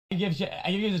give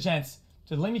you guys a chance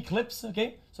to lend me clips,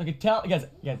 okay? So I could tell, guys,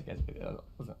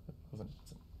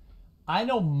 listen. I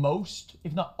know most,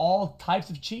 if not all, types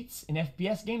of cheats in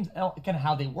FPS games, kind of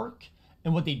how they work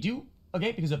and what they do,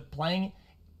 okay? Because of playing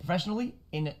professionally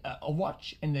in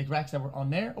Overwatch and the racks that were on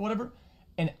there or whatever.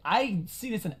 And I see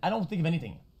this and I don't think of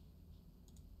anything.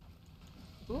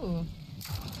 Ooh.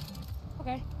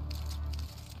 Okay.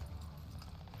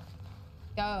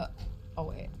 Oh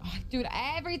wait, oh, dude,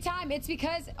 every time it's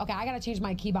because, okay, I gotta change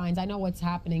my keybinds. I know what's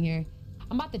happening here.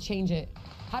 I'm about to change it.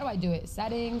 How do I do it?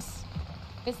 Settings.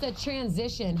 It's the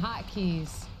transition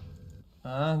hotkeys.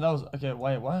 That was, okay,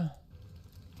 wait, what?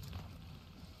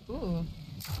 Ooh.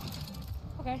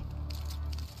 Okay.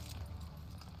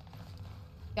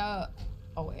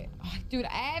 Oh wait, oh, dude,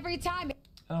 every time.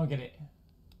 I don't get it.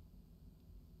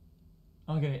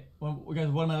 I don't get it. Guys,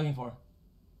 what am I looking for?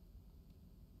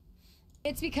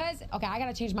 It's because, okay, I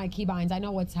gotta change my keybinds. I know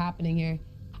what's happening here.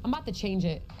 I'm about to change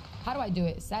it. How do I do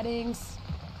it? Settings.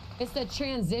 It's the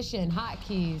transition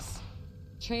hotkeys.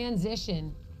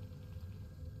 Transition.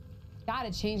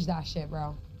 Gotta change that shit,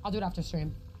 bro. I'll do it after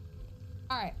stream.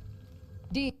 All right.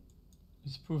 D.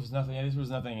 This proves nothing. Yeah, this proves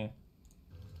nothing.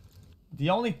 The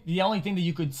only thing that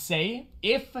you could say,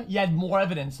 if you had more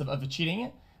evidence of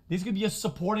cheating, this could be a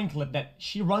supporting clip that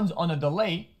she runs on a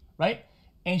delay, right?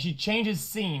 And she changes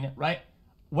scene, right?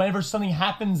 Whenever something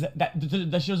happens that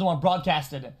she doesn't want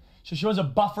broadcasted. So she runs a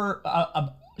buffer,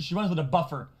 she runs with a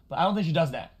buffer, but I don't think she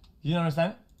does that. You don't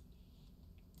understand?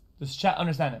 Does chat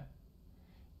understand it?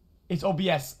 It's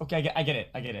OBS. Okay, I get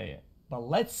it. But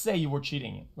let's say you were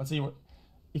cheating. Let's say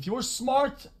if you were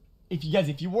smart, if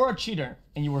you were a cheater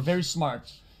and you were very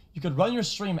smart, you could run your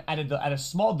stream at a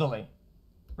small delay,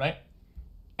 right?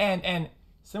 And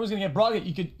someone's gonna get broadcast.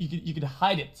 You could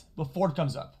hide it before it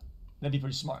comes up. That'd be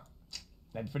pretty smart.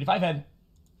 That'd be pretty five-head.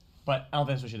 But I don't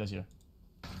think that's what she does here.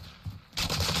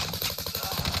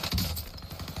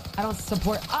 I don't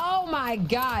support. Oh my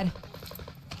god.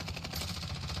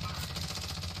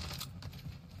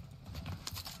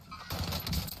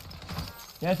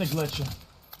 Yeah, it's a glitch.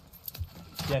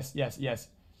 Yes.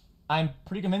 I'm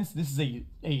pretty convinced this is a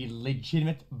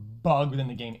legitimate bug within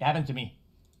the game. It happened to me.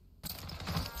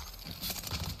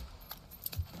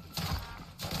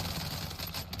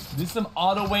 This is some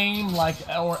auto aim, like,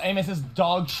 or aim assist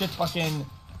dog shit fucking.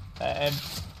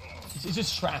 It's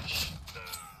just trash.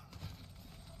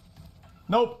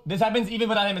 Nope, this happens even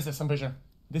without aim assist, I'm pretty sure.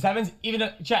 This happens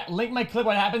even. Chat, link my clip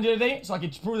what happened the other day so I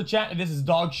can prove the chat that this is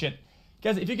dog shit.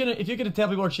 Guys, if you're gonna tell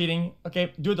people are cheating,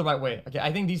 okay, do it the right way. Okay,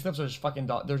 I think these clips are just fucking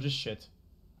dog. They're just shit.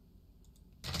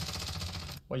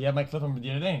 Well, you have my clip from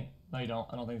the other day. No, you don't.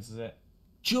 I don't think this is it.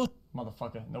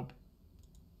 Motherfucker. Nope.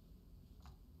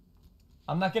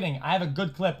 I'm not kidding. I have a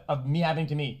good clip of me happening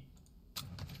to me.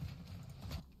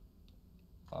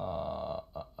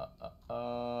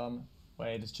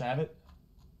 Wait, does chat have it?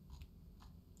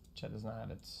 Chat does not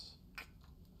have it.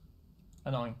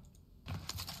 Annoying.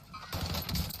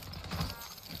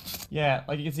 Yeah,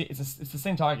 like you can see, it's the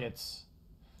same targets.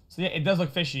 So yeah, it does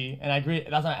look fishy, and I agree.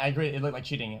 I agree. It looked like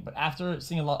cheating. But after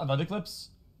seeing a lot of other clips,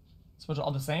 it's much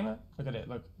all the same. Look at it.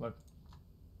 Look. Look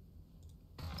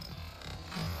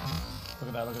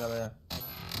at that. Look at that there.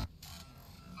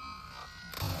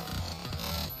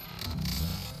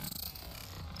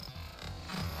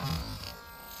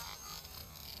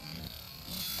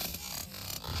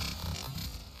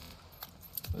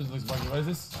 This looks buggy. What is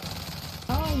this?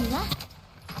 Oh, yeah.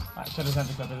 I should have sent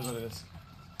this up. It is what it is.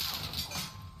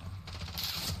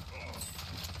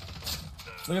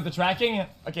 Look at the tracking.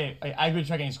 Okay, I agree.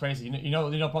 Tracking is crazy. You know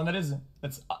what problem that is?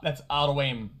 That's auto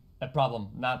aim. That problem,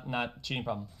 not cheating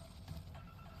problem.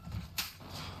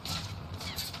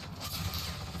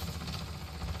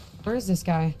 Where is this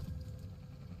guy?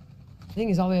 I think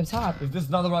he's all the way up top. If this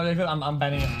is not the right clip, I'm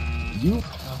banning it. You?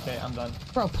 Okay, I'm done.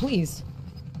 Bro, please.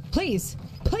 Please.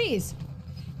 Please.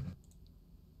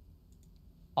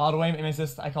 Auto aim, aim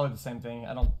assist, I call it the same thing.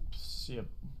 I don't see it.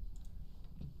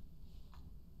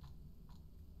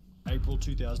 April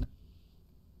 2000.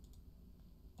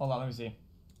 Hold on, let me see.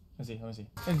 Let me see.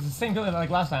 It's the same thing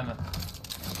like last time.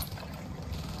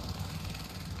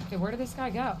 Okay, where did this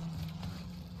guy go?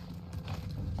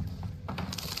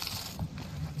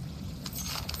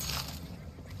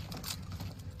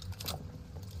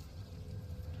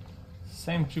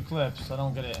 Same two clips, I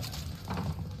don't get it.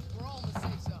 We're all in the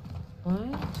safe zone.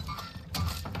 What?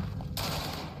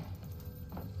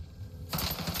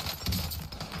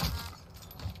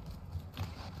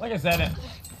 Like I said,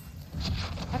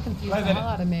 That confused the hell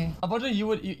out of me. unfortunately you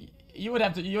would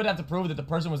have to prove that the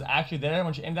person was actually there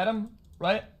when she aimed at him,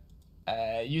 right?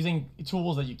 using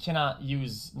tools that you cannot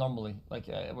use normally, like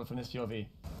from this POV.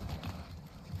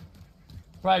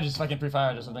 Probably just fucking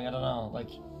pre-fired or something, I don't know, like...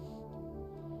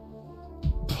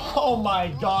 Oh my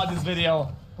god, this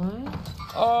video.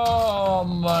 Oh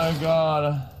my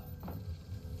god.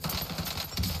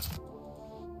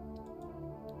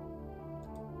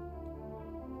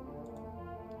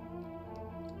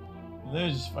 They're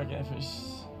just fucking fish.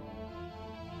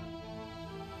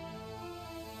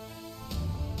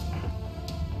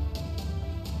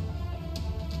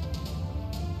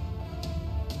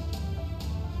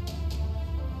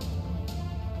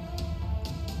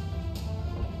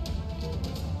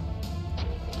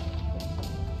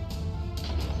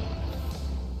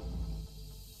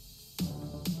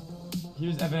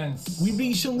 Here's evidence. We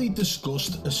recently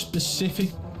discussed a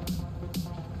specific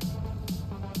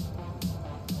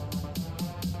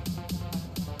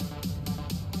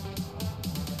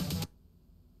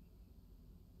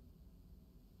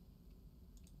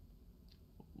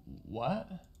What?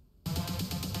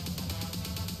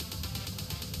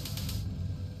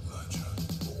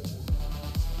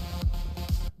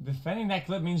 Defending that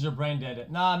clip means you're brain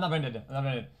dead. Nah, I'm not brain dead. I'm not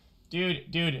brain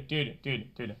dead.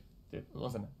 Dude.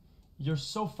 Listen. You're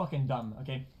so fucking dumb,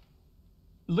 okay?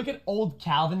 Look at old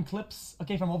Calvin clips,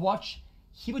 okay, from Overwatch.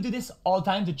 He would do this all the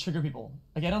time to trigger people.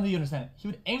 Like, I don't think you understand it. He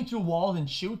would aim through walls and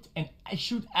shoot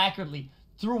accurately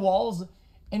through walls,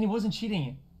 and he wasn't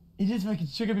cheating. He just fucking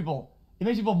trigger people. It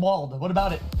makes people mauled. What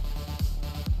about it?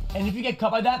 And if you get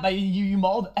caught by that, by you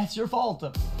mauled, that's your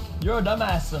fault. You're a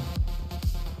dumbass.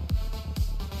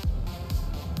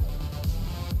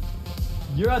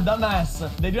 You're a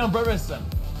dumbass. They did it on purpose.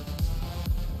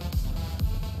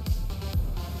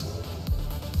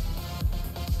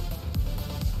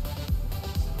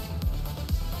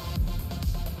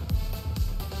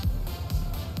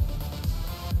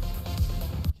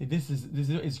 This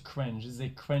is cringe. This is a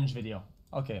cringe video.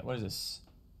 Okay, what is this?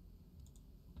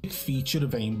 feature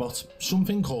of aimbot,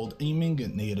 something called aiming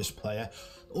at nearest player.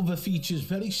 Other features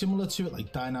very similar to it,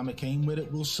 like dynamic aim, where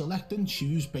it will select and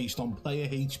choose based on player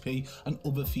HP and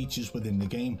other features within the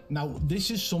game. Now,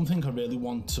 this is something I really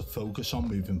want to focus on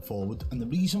moving forward, and the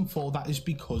reason for that is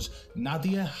because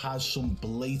Nadia has some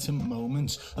blatant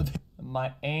moments of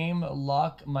my aim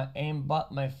lock, my aim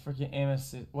bot, my freaking aim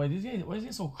assist. Wait, why is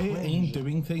he so cringe? aim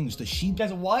doing things that she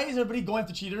guys, why is everybody going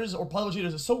after cheaters or possible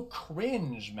cheaters? It's so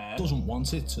cringe, man. Doesn't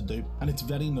want it to do, and it's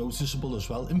very noticeable as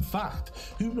well. In fact,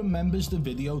 who remembers the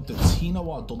video that Tino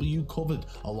RW covered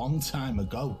a long time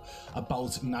ago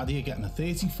about Nadia getting a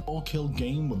 34 kill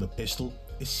game with a pistol?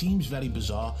 It seems very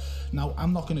bizarre. Now,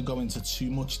 I'm not going to go into too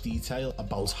much detail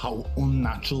about how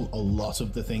unnatural a lot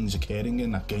of the things occurring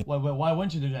in that game. Wait, why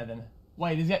wouldn't you do that then?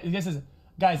 Wait, this guy says,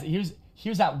 guys,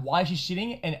 here's that why she's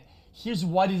cheating, and here's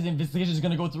why this investigation is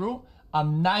going to go through.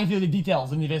 I'm not into the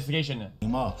details in the investigation.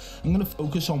 I'm going to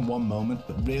focus on one moment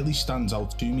that really stands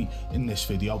out to me in this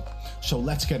video. So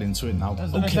let's get into it now.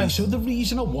 Okay, so the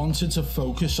reason I wanted to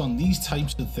focus on these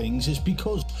types of things is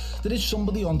because there is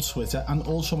somebody on Twitter and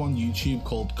also on YouTube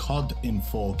called COD in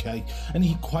 4K, and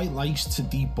he quite likes to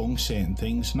debunk certain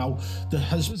things. Now, there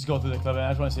has... Let's go through the clip, man. I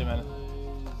just want to see it, man.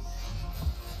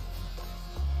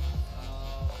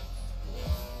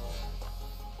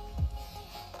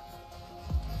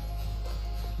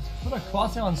 Put a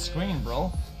crosshair on screen,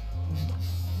 bro.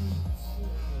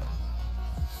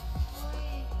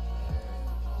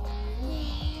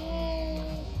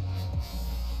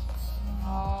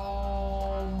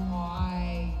 Oh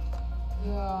my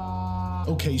god.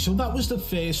 Okay, so that was the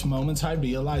first moment I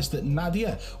realized that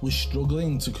Nadia was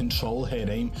struggling to control her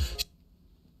aim.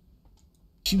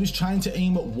 She was trying to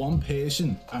aim at one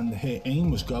person and her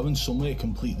aim was going somewhere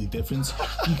completely different.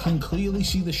 You can clearly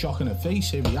see the shock in her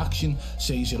face. Her reaction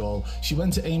says it all. She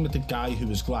went to aim at the guy who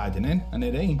was gliding in and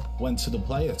her aim went to the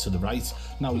player to the right.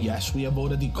 Now, yes, we have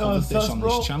already covered this on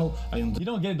this channel. You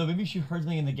don't get it though. Maybe she heard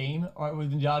something in the game or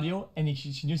within the audio and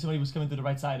she knew somebody was coming to the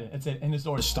right side. That's it, in the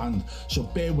story. Understand. So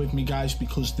bear with me, guys,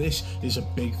 because this is a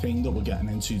big thing that we're getting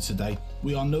into today.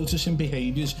 We are noticing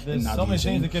behaviours in Nadia's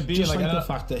aim, just like the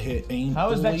fact that her aim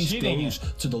always goes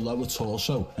to the lower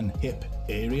torso and hip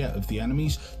area of the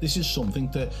enemies. This is something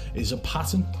that is a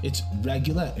pattern. It's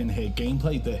regular in her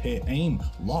gameplay that her aim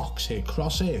locks, her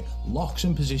crosshair locks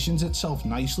and positions itself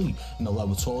nicely in the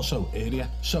lower torso area.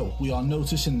 So we are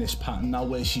noticing this pattern now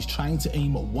where she's trying to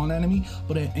aim at one enemy,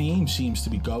 but her aim seems to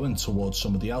be going towards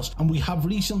somebody else. And we have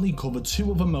recently covered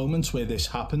two other moments where this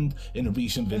happened in a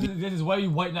recent video. This is why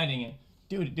you're white knighting it.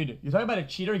 Dude, you're talking about a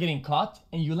cheater getting caught,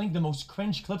 and you link the most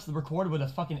cringe clips that recorded with a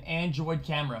fucking Android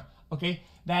camera. okay?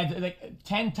 That had like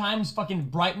 10 times fucking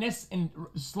brightness and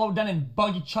slowed down and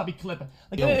buggy, chubby clip.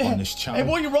 Like, on this channel. Hey,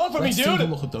 what are you wrong for me, dude? Take a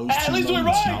look at those at least do it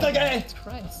right. Like, hey,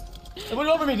 Christ. what are you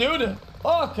wrong for me, dude?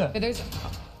 Fuck. Hey, there's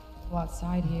go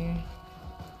outside here.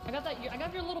 I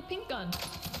got your little pink gun.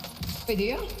 Wait, do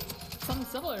you? Something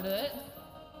similar to it.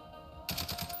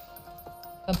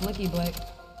 A blicky blick.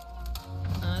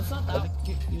 It's not that.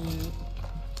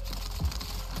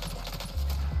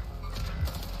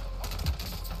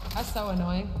 That's so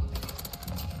annoying.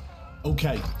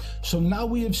 Okay, so now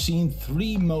we have seen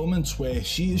 3 moments where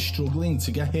she is struggling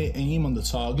to get her aim on the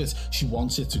target she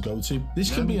wants it to go to.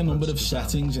 This can be a number of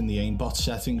settings in the aimbot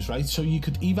settings, right? So you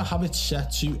could either have it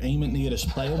set to aim at nearest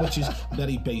player, which is a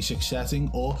very basic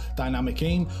setting, or dynamic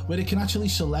aim, where it can actually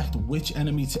select which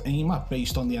enemy to aim at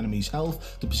based on the enemy's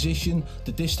health, the position,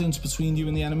 the distance between you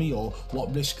and the enemy, or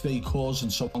what risk they cause,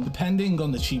 and so on, depending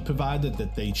on the cheat provider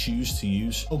that they choose to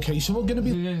use. Okay, so we're going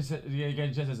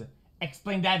to be...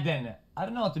 Explain that then. I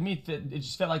don't know. To me, it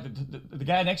just felt like the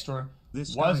guy next to her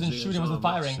wasn't shooting, wasn't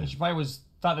firing. She probably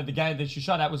thought that the guy that she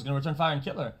shot at was going to return fire and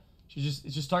kill her. It's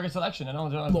just target selection. I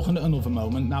don't know. Looking at another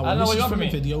moment now. This is from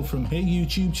a video from her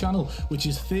YouTube channel, which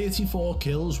is 34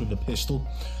 kills with a pistol.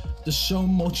 There's so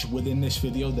much within this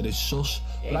video that is sus.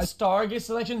 It's target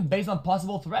selection based on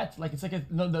possible threat. Like, it's like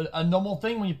a normal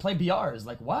thing when you play BRs.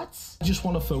 Like, what? I just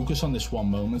want to focus on this one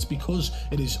moment because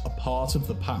it is a part of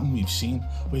the pattern we've seen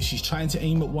where she's trying to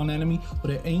aim at one enemy, but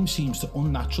her aim seems to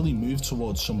unnaturally move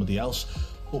towards somebody else.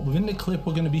 But within the clip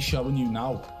we're going to be showing you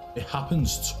now, it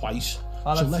happens twice.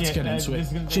 So let's get into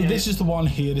it. So this is the one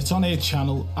here. It's on her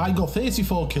channel. I got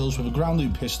 34 kills with a ground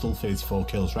loop pistol, 34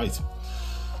 kills, right?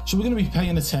 So we're going to be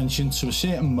paying attention to a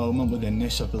certain moment within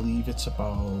this. I believe it's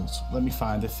about, let me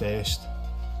find it first.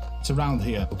 It's around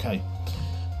here, okay.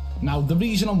 Now, the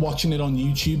reason I'm watching it on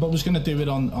YouTube, I was going to do it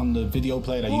on the video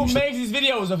player I use. Who makes these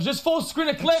videos of just full screen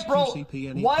a clip, bro?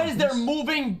 Why is there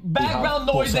moving background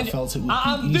noise? I felt it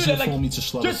would be easier for me to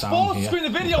slow it down. Just full screen the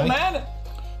video, okay? Man.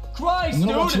 Christ, I'm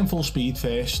going to watch dude. it in full speed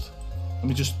first. Let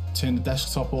me just turn the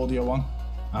desktop audio on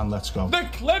and let's go. The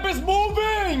clip is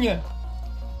moving!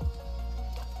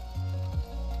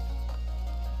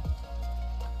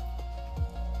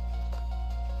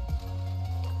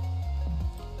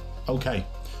 Okay,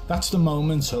 that's the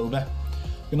moment over.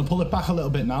 Gonna pull it back a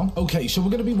little bit now. Okay, so we're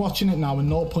gonna be watching it now in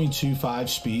 0.25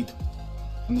 speed.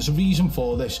 And there's a reason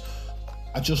for this.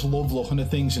 I just love looking at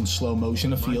things in slow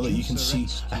motion. I feel that you can see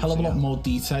a hell of a lot more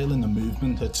detail in the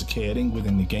movement that's occurring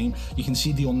within the game. You can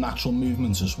see the unnatural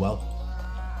movements as well.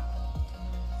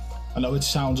 I know it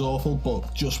sounds awful,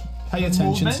 but just pay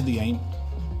attention to the aim.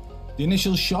 The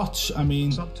initial shots, I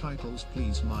mean, subtitles,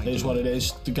 please, here's what it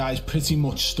is. The guy's pretty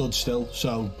much stood still,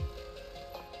 so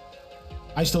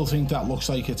I still think that looks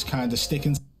like it's kind of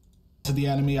sticking to the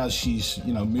enemy as she's,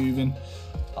 you know, moving.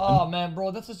 Oh man,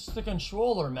 bro, that's just the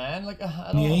controller, man. Like,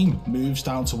 I don't the aim moves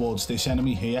down towards this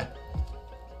enemy here.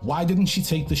 Why didn't she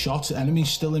take the shot? The enemy's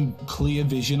still in clear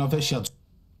vision of her. She had...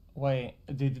 Wait,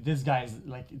 dude, this guy's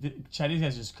like, Chad, this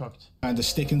guy's just cooked. Kind of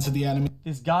sticking to the enemy.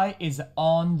 This guy is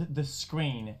on the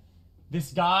screen.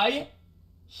 This guy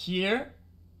here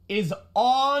is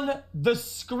on the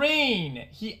screen.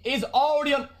 He is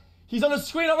already on. He's on the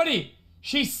screen already.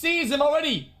 She sees him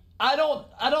already. I don't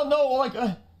know. Like,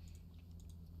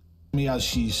 me as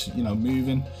she's, you know,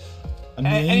 moving. And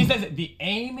he says the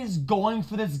aim is going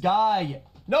for this guy.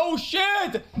 No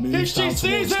shit. Moves down she sees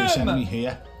towards this him. enemy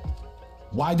here.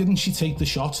 Why didn't she take the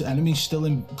shot? The enemy's still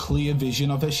in clear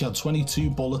vision of her. She had 22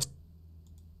 bullets.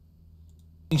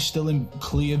 He's still in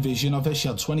clear vision of her. She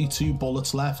had 22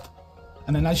 bullets left.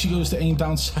 And then as she goes to aim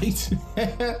down sight,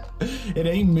 it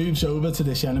aim moves over to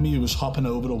this enemy who was hopping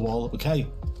over the wall, okay?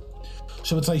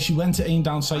 So it's like she went to aim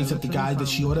down sight at the guy that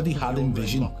she already had in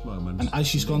vision. And as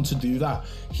she's gone to do that,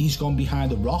 he's gone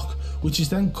behind a rock, which has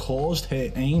then caused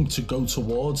her aim to go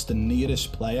towards the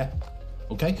nearest player,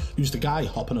 okay? Who's the guy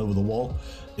hopping over the wall.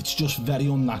 It's just very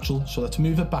unnatural. So let's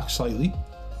move it back slightly.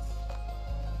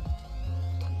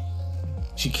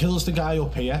 She kills the guy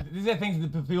up here. These are things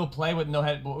that people play with no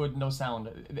head, with no sound.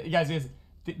 You guys,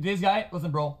 this guy,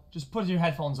 listen, bro. Just put your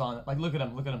headphones on. Like, look at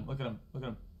him, look at him, look at him, look at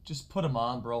him. Just put him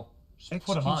on, bro. Just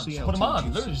put him on. Just put him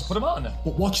on. Literally, just put him on.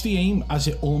 But watch the aim as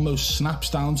it almost snaps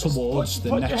down towards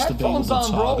the next available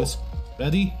target.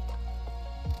 Ready?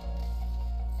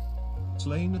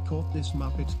 Slayer caught this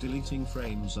Muppet deleting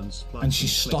frames and she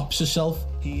stops herself.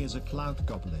 He is a cloud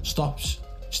goblin. Stops.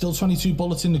 Still 22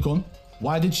 bullets in the gun.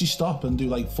 Why did she stop and do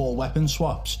like 4 weapon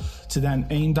swaps to then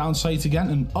aim down sight again?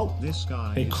 And oh, this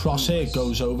guy, a crosshair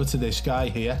goes over to this guy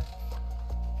here.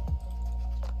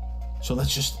 So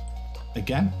let's just,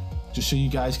 again, just so you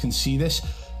guys can see this,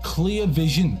 clear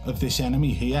vision of this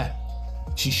enemy here.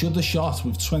 She should have shot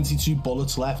with 22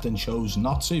 bullets left and chose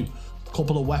not to.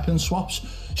 Couple of weapon swaps.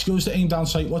 She goes to aim down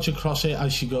sight, watch her crosshair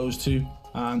as she goes to,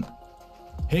 and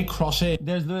hit crosshair.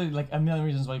 There's literally like a million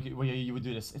reasons why you would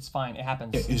do this. It's fine, it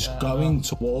happens. It is going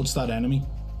towards that enemy,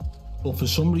 but for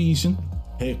some reason,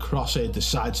 her crosshair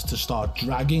decides to start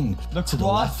dragging to the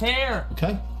left. Crosshair!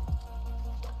 Okay.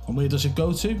 And where does it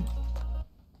go to?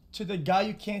 To the guy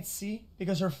you can't see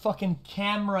because her fucking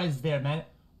camera is there, man.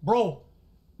 Bro,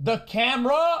 the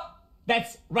camera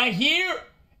that's right here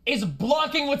is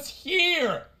blocking what's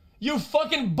here. You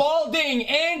fucking balding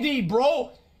Andy,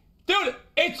 bro. Dude,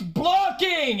 it's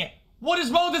blocking. What is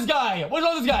wrong with this guy? What is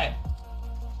wrong with this guy?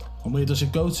 And where does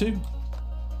it go to?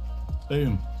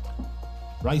 Boom.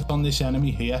 Right on this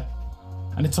enemy here.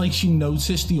 And it's like she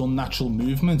noticed the unnatural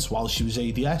movements while she was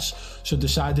ADS, so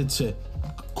decided to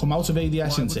come out of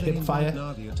ADS into hip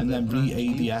fire and then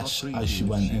re-ADS as she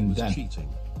went in then.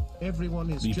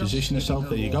 Reposition herself,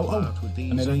 there you go. Oh,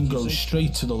 and it then goes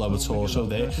straight to the lower torso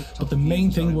there. But the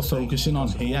main thing we're focusing on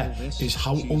here is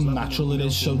how unnatural it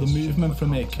is. So the movement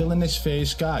from her killing this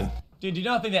first guy. Dude, do you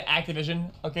not think that Activision,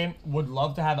 okay, would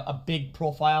love to have a big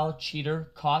profile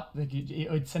cheater caught? Like, it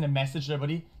would send a message to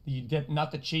everybody that you did not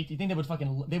to cheat. You think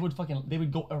they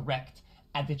would go erect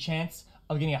at the chance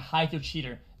of getting a high tier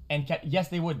cheater? And yes,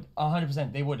 they would.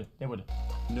 100%. They would.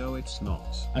 No, it's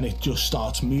not. And it just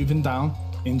starts moving down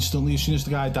instantly as soon as the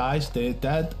guy dies. They're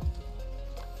dead.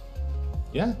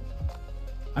 Yeah.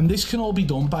 And this can all be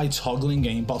done by toggling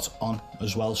aimbot on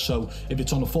as well. So if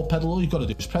it's on the foot pedal, all you've got to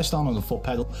do is press down on the foot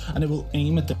pedal and it will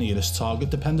aim at the nearest target,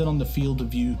 depending on the field of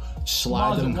view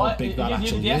slider and how big that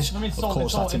actually is. Of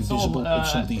course, that's invisible if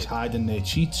somebody's hiding their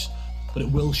cheats, but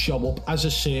it will show up as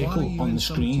a circle on the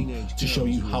screen to show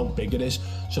you how big it is.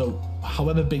 So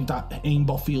however big that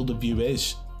aimbot field of view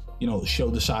is, you know, show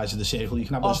the size of the circle. You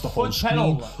can have it as the whole screen,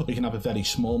 or you can have it very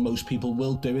small. Most people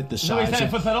will do it the size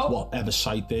of whatever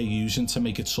site they're using to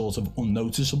make it sort of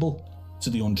unnoticeable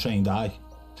to the untrained eye.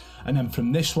 And then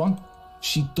from this one,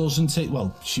 she doesn't take,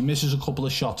 well, she misses a couple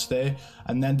of shots there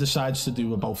and then decides to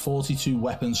do about 42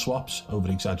 weapon swaps, over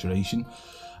exaggeration.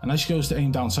 And as she goes to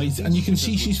aim down sight, and you can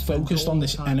see she's focused on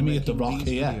this enemy at the rock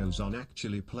here. On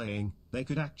actually playing, they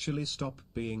could actually stop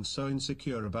being so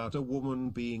insecure about a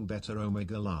woman being better.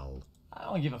 Omega lol. I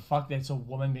don't give a fuck that it's a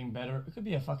woman being better. It could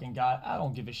be a fucking guy. I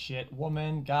don't give a shit.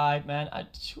 Woman, guy, man.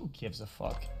 Who gives a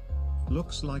fuck?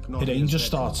 Looks like It aim just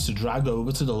starts to drag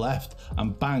over to the left,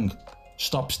 and bang,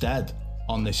 stops dead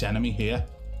on this enemy here.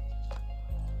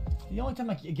 The only time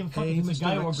I give a fuck if it's a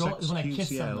guy or a girl is when I kiss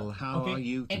them.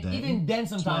 Okay? And even then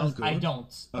sometimes I don't.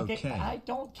 Okay? I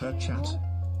don't care. Per chat.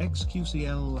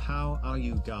 xQcl, how are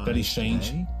you guys? Very strange.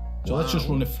 Today? So let's just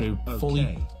run it through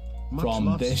fully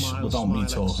from this without me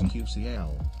talking.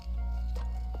 xQcl.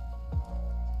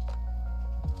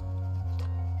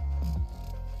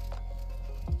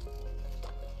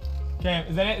 Okay,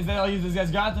 is that it? Is that all you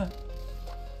guys got?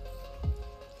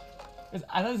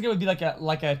 I thought this guy would be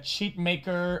like a cheat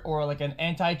maker or like an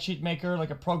anti-cheat maker, like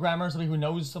a programmer, somebody who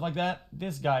knows stuff like that.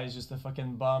 This guy is just a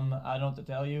fucking bum. I don't know what to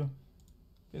tell you.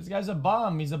 This guy's a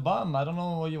bum. He's a bum. I don't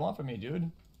know what you want from me, dude.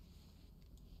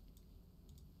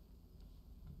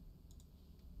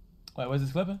 Wait, what's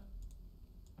this clip?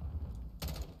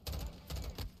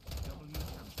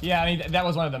 Yeah, I mean that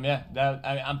was one of them. Yeah,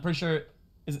 I'm pretty sure.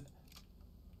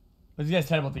 This guy's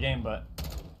terrible at the game, but.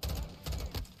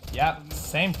 Yep,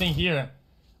 same thing here.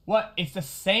 What? It's the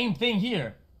same thing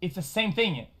here. It's the same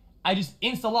thing. I just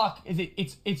insta-lock.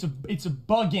 It's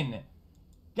bugging.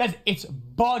 Guys, it's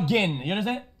bugging. You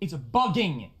understand? It's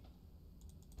bugging.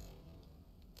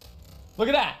 Look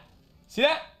at that. See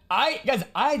that? Guys,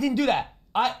 I didn't do that.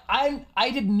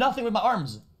 I did nothing with my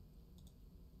arms.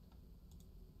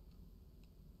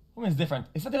 What means different?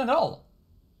 It's not different at all.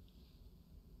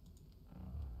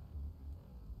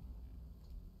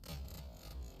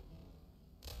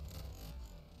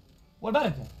 What about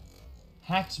it?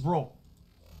 Hacks, bro.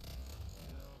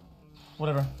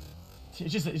 Whatever.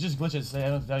 It's just glitches. I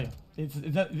don't know what to tell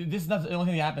you. This is not the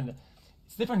only thing that happened.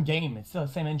 It's a different game. It's still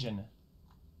the same engine.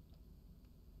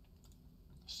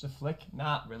 Just a flick?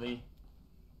 Not really.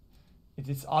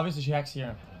 It's obviously she hacks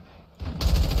here.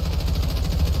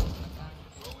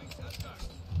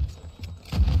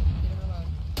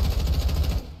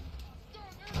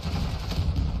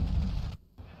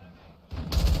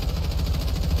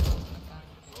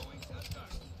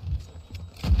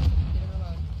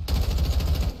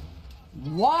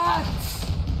 What?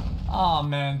 Oh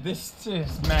man, this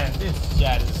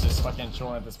chat is just fucking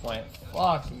trolling at this point.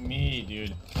 Fuck me,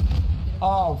 dude.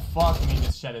 Oh fuck me,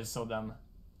 this chat is so dumb.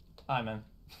 Alright, man.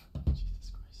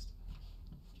 Jesus Christ.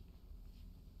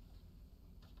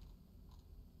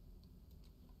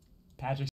 Patrick